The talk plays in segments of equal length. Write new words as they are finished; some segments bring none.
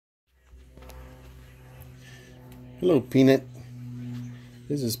Hello, Peanut.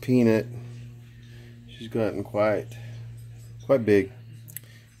 This is Peanut. She's gotten quite big.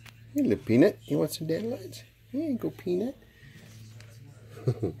 Hello, Peanut. You want some dandelions? Here you go, Peanut.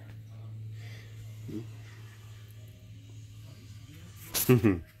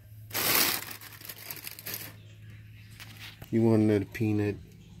 You want another peanut?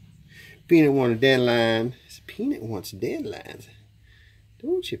 Peanut want a dandelion. Peanut wants dandelions.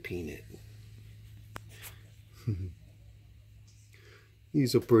 Don't you, Peanut? You're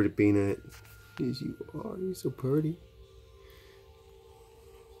so pretty, Peanut. Yes, you are. You're so pretty.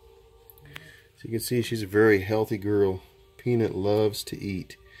 So you can see she's a very healthy girl. Peanut loves to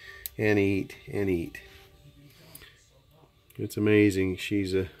eat and eat and eat. It's amazing.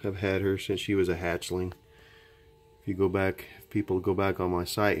 I've had her since she was a hatchling. If you go back, if people go back on my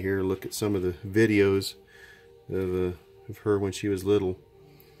site here, look at some of the videos of her when she was little,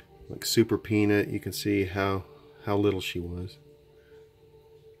 like Super Peanut. You can see how little she was.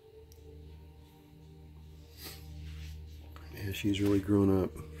 Yeah, she's really grown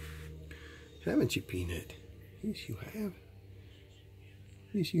up. Haven't you, Peanut? Yes, you have.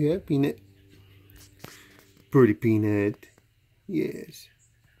 Yes, you have, Peanut. Pretty Peanut. Yes.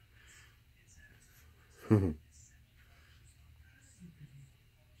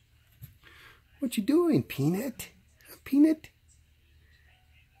 What you doing, Peanut? Peanut?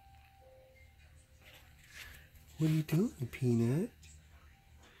 What are you doing, Peanut?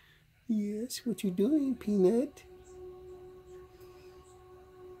 Yes, what you doing, Peanut?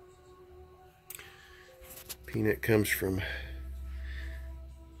 Peanut comes from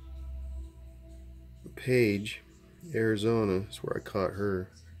Page, Arizona. That's where I caught her.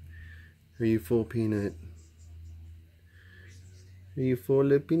 Are you full, Peanut? Are you full,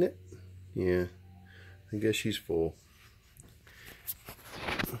 little Peanut? Yeah, I guess she's full.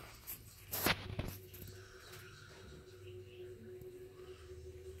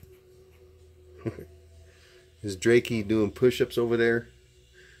 Is Drakey doing push-ups over there?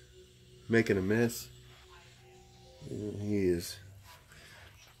 Making a mess? Yeah, he is.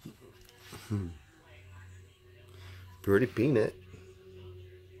 Pretty Peanut.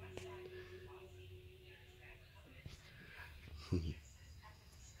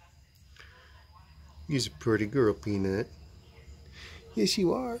 You're a pretty girl, Peanut. Yes,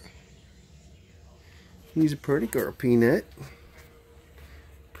 you are. You're a pretty girl, Peanut.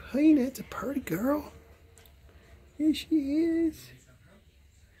 Peanut's a pretty girl. Yes, she is.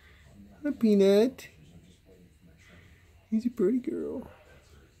 Hi, Peanut. He's a pretty girl.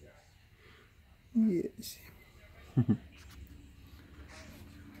 Yes.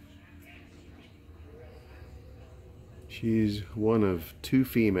 She's one of 2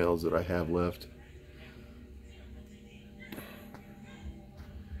 females that I have left.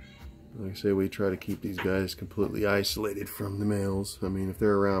 Like I say, we try to keep these guys completely isolated from the males. I mean, if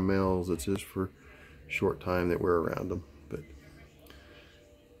they're around males, it's just for a short time that we're around them. But,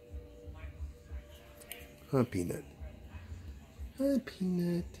 huh, Peanut? Hi,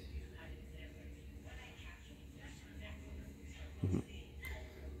 Peanut.